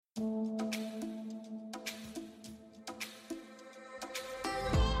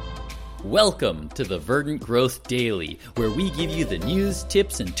Welcome to the Verdant Growth Daily, where we give you the news,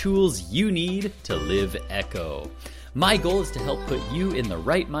 tips, and tools you need to live Echo. My goal is to help put you in the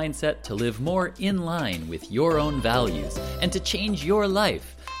right mindset to live more in line with your own values and to change your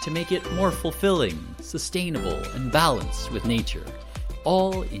life to make it more fulfilling, sustainable, and balanced with nature.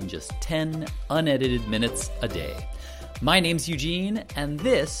 All in just 10 unedited minutes a day. My name's Eugene, and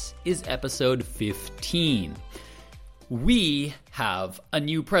this is episode 15. We have a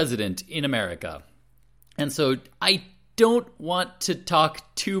new president in America. And so I don't want to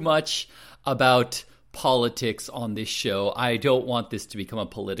talk too much about politics on this show. I don't want this to become a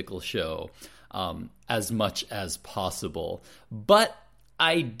political show as much as possible. But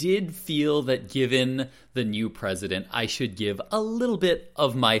I did feel that given the new president, I should give a little bit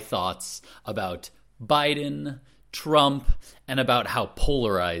of my thoughts about Biden, Trump, and about how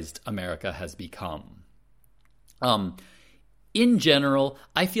polarized America has become. In general,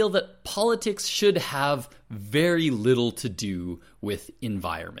 I feel that politics should have very little to do with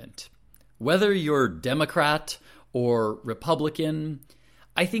environment. Whether you're Democrat or Republican,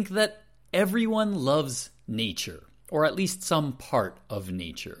 I think that everyone loves nature, or at least some part of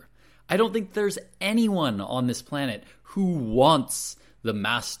nature. I don't think there's anyone on this planet who wants the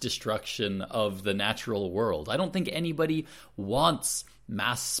mass destruction of the natural world. I don't think anybody wants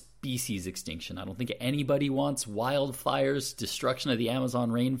mass species extinction. I don't think anybody wants wildfires, destruction of the Amazon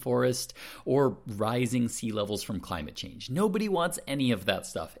rainforest, or rising sea levels from climate change. Nobody wants any of that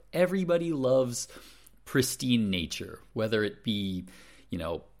stuff. Everybody loves pristine nature, whether it be,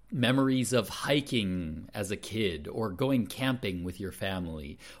 memories of hiking as a kid, or going camping with your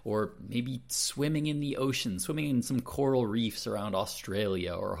family, or maybe swimming in the ocean, swimming in some coral reefs around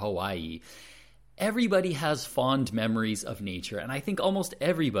Australia or Hawaii. Everybody has fond memories of nature, and I think almost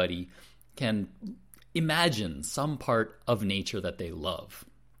everybody can imagine some part of nature that they love.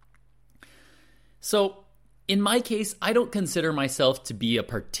 So, in my case, I don't consider myself to be a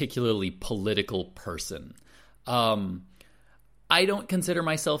particularly political person. I don't consider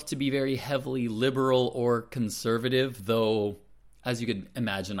myself to be very heavily liberal or conservative, though, as you could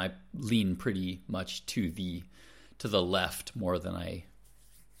imagine, I lean pretty much to the left more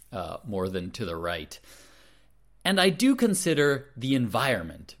than to the right. And I do consider the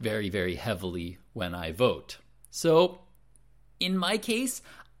environment very, very heavily when I vote. So, in my case,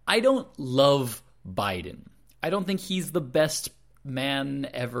 I don't love Biden. I don't think he's the best man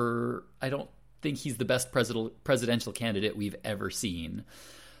ever. I don't think he's the best presidential candidate we've ever seen.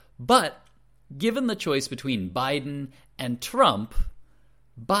 But given the choice between Biden and Trump,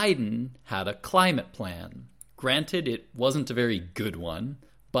 Biden had a climate plan. Granted, it wasn't a very good one,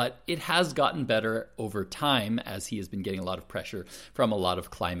 but it has gotten better over time as he has been getting a lot of pressure from a lot of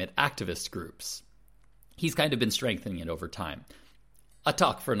climate activist groups. He's kind of been strengthening it over time. A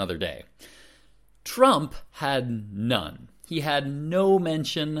talk for another day. Trump had none. He had no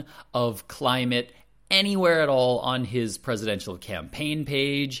mention of climate anywhere at all on his presidential campaign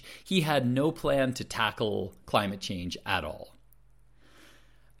page. He had no plan to tackle climate change at all.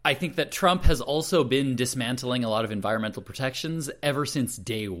 I think that Trump has also been dismantling a lot of environmental protections ever since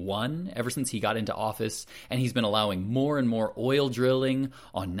day one, ever since he got into office, and he's been allowing more and more oil drilling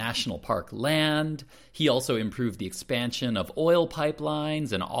on national park land. He also improved the expansion of oil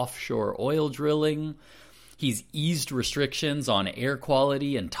pipelines and offshore oil drilling. He's eased restrictions on air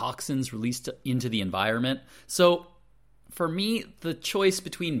quality and toxins released into the environment. So, for me, the choice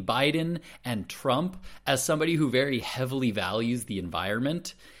between Biden and Trump, as somebody who very heavily values the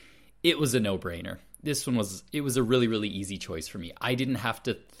environment, it was a no-brainer. It was a really, really easy choice for me. I didn't have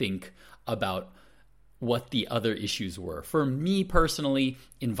to think about what the other issues were. For me personally,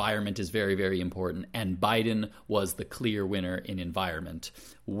 environment is very, very important, and Biden was the clear winner in environment.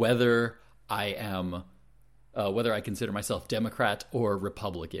 Whether I consider myself Democrat or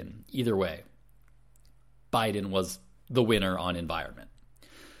Republican, either way, Biden was the winner on environment.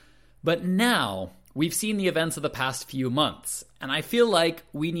 But now, we've seen the events of the past few months, and I feel like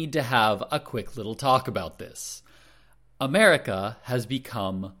we need to have a quick little talk about this. America has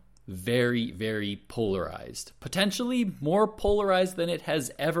become very, very polarized, potentially more polarized than it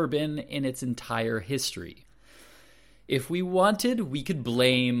has ever been in its entire history. If we wanted, we could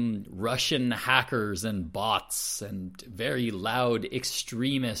blame Russian hackers and bots and very loud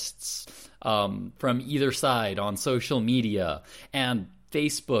extremists from either side on social media and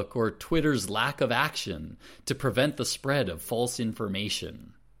Facebook or Twitter's lack of action to prevent the spread of false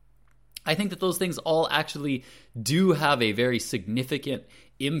information. I think that those things all actually do have a very significant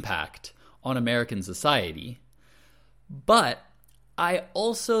impact on American society. But I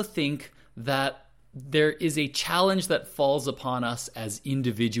also think that there is a challenge that falls upon us as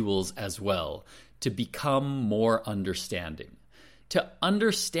individuals as well to become more understanding, to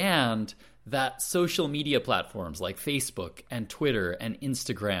understand that social media platforms like Facebook and Twitter and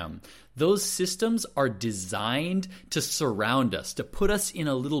Instagram, those systems are designed to surround us, to put us in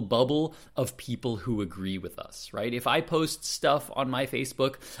a little bubble of people who agree with us, right? If I post stuff on my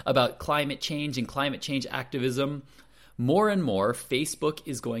Facebook about climate change and climate change activism, more and more Facebook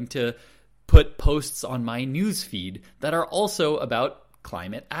is going to put posts on my newsfeed that are also about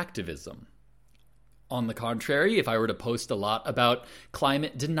climate activism. On the contrary, if I were to post a lot about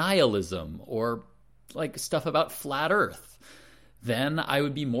climate denialism or like stuff about flat Earth, then I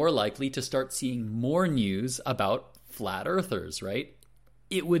would be more likely to start seeing more news about flat earthers, right?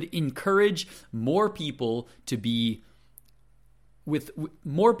 It would encourage more people to be with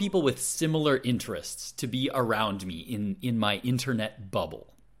more people with similar interests to be around me in my internet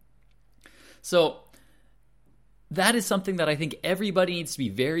bubble. So that is something that I think everybody needs to be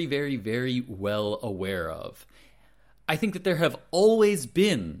very, very, very well aware of. I think that there have always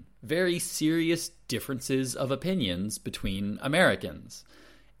been very serious differences of opinions between Americans.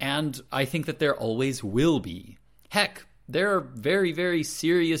 And I think that there always will be. Heck, there are very, very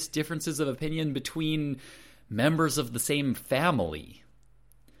serious differences of opinion between members of the same family.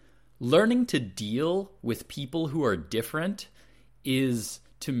 Learning to deal with people who are different is,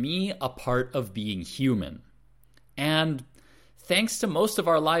 to me, a part of being human. And thanks to most of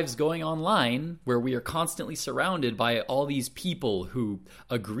our lives going online, where we are constantly surrounded by all these people who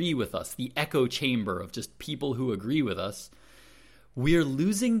agree with us, the echo chamber of just people who agree with us, we're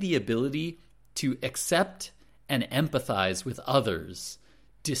losing the ability to accept and empathize with others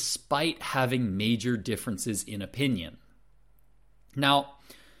despite having major differences in opinion. Now,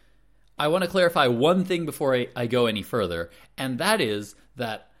 I want to clarify one thing before I go any further, and that is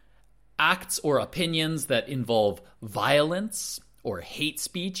that acts or opinions that involve violence or hate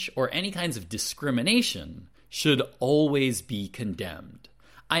speech or any kinds of discrimination should always be condemned.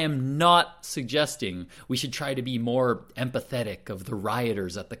 I am not suggesting we should try to be more empathetic of the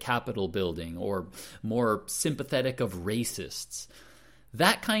rioters at the Capitol building or more sympathetic of racists.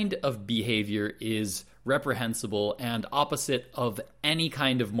 That kind of behavior is reprehensible and opposite of any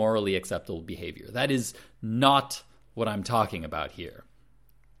kind of morally acceptable behavior. That is not what I'm talking about here.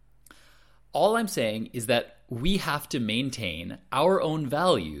 All I'm saying is that we have to maintain our own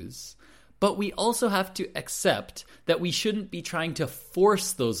values, but we also have to accept that we shouldn't be trying to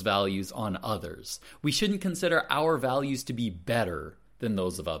force those values on others. We shouldn't consider our values to be better than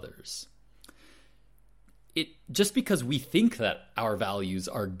those of others. Just because we think that our values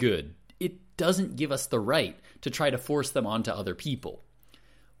are good, it doesn't give us the right to try to force them onto other people.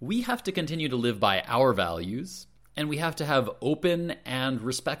 We have to continue to live by our values, and we have to have open and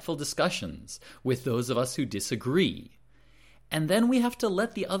respectful discussions with those of us who disagree. And then we have to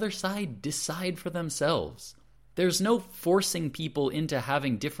let the other side decide for themselves. There's no forcing people into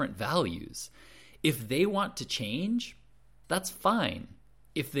having different values. If they want to change, that's fine.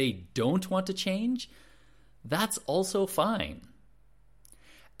 If they don't want to change, that's also fine.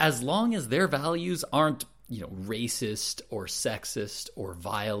 As long as their values aren't, racist or sexist or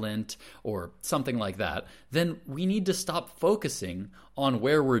violent or something like that, then we need to stop focusing on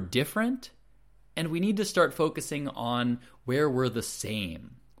where we're different, and we need to start focusing on where we're the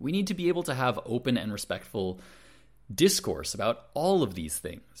same. We need to be able to have open and respectful discourse about all of these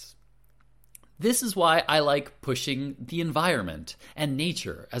things. This is why I like pushing the environment and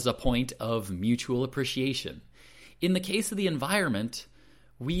nature as a point of mutual appreciation. In the case of the environment,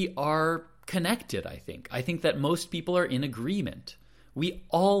 we are connected, I think. I think that most people are in agreement. We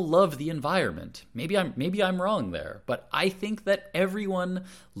all love the environment. Maybe I'm wrong there, but I think that everyone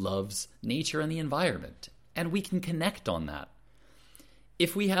loves nature and the environment, and we can connect on that.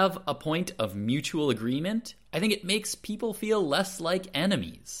 If we have a point of mutual agreement, I think it makes people feel less like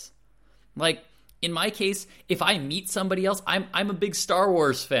enemies. Like, in my case, if I meet somebody else, I'm a big Star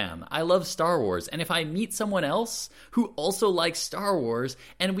Wars fan. I love Star Wars. And if I meet someone else who also likes Star Wars,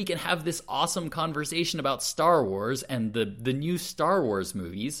 and we can have this awesome conversation about Star Wars and the new Star Wars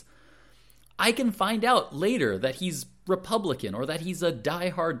movies, I can find out later that he's Republican or that he's a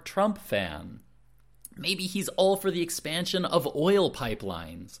diehard Trump fan. Maybe he's all for the expansion of oil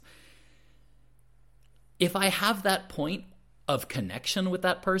pipelines. If I have that point of connection with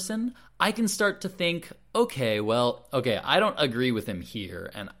that person, I can start to think, okay, I don't agree with him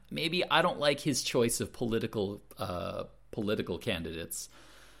here, and maybe I don't like his choice of political candidates.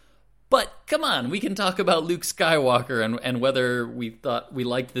 But come on, we can talk about Luke Skywalker and whether we thought we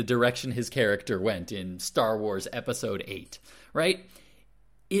liked the direction his character went in Star Wars Episode 8, right?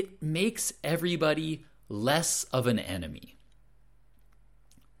 it makes everybody less of an enemy.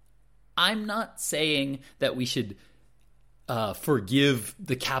 I'm not saying that we should forgive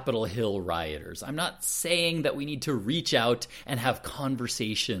the Capitol Hill rioters. I'm not saying that we need to reach out and have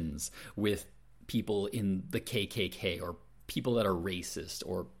conversations with people in the KKK or people that are racist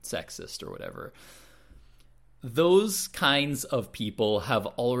or sexist or whatever. Those kinds of people have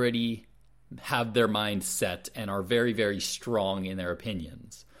already have their mind set and are very, very strong in their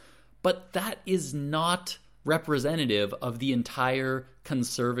opinions. But that is not representative of the entire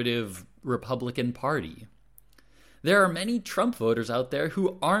conservative Republican Party. There are many Trump voters out there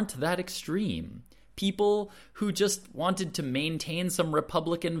who aren't that extreme. People who just wanted to maintain some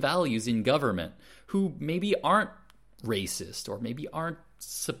Republican values in government, who maybe aren't racist or maybe aren't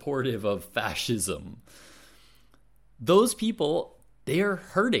supportive of fascism. Those people, they're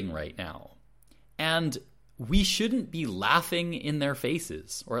hurting right now. And we shouldn't be laughing in their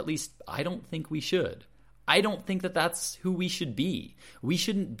faces, or at least I don't think we should. I don't think that that's who we should be. We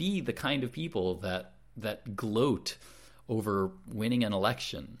shouldn't be the kind of people that gloat over winning an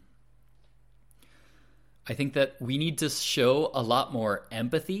election. I think that we need to show a lot more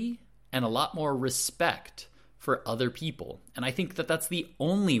empathy and a lot more respect for other people. And I think that that's the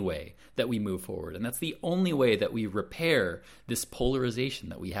only way that we move forward. And that's the only way that we repair this polarization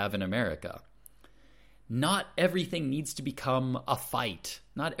that we have in America. Not everything needs to become a fight.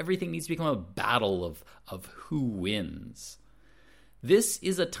 Not everything needs to become a battle of who wins. This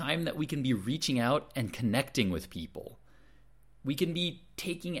is a time that we can be reaching out and connecting with people. We can be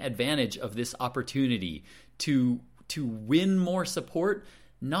taking advantage of this opportunity to win more support,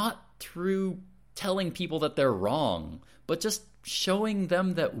 not through telling people that they're wrong, but just showing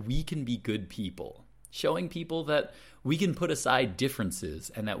them that we can be good people. Showing people that we can put aside differences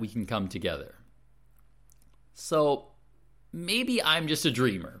and that we can come together. So maybe I'm just a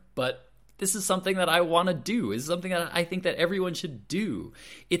dreamer, but this is something that I want to do. It's something that I think that everyone should do.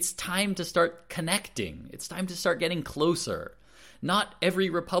 It's time to start connecting. It's time to start getting closer. Not every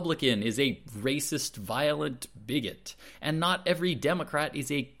Republican is a racist, violent bigot, and not every Democrat is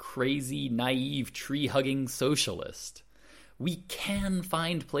a crazy, naive, tree-hugging socialist. We can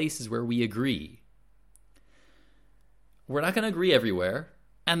find places where we agree. We're not going to agree everywhere,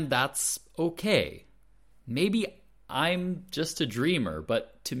 and that's okay. Maybe I'm just a dreamer,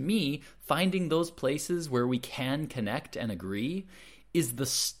 but to me, finding those places where we can connect and agree is the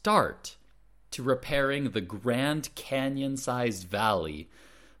start to repairing the Grand Canyon-sized valley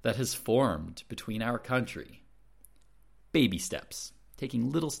that has formed between our country. Baby steps,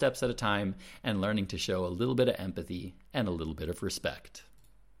 taking little steps at a time and learning to show a little bit of empathy and a little bit of respect.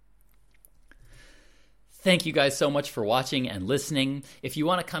 Thank you guys so much for watching and listening. If you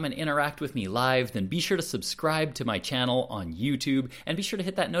want to come and interact with me live, then be sure to subscribe to my channel on YouTube and be sure to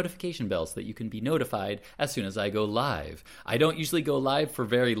hit that notification bell so that you can be notified as soon as I go live. I don't usually go live for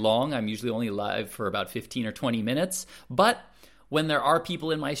very long. I'm usually only live for about 15 or 20 minutes, but when there are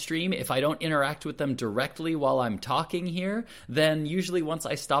people in my stream, if I don't interact with them directly while I'm talking here, then usually once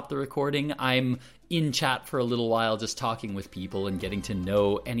I stop the recording, I'm in chat for a little while just talking with people and getting to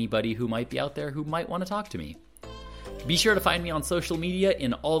know anybody who might be out there who might want to talk to me. Be sure to find me on social media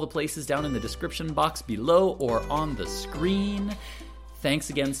in all the places down in the description box below or on the screen. Thanks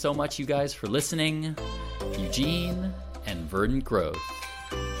again so much, you guys, for listening. Eugene and Verdant Growth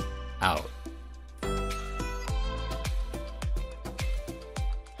out.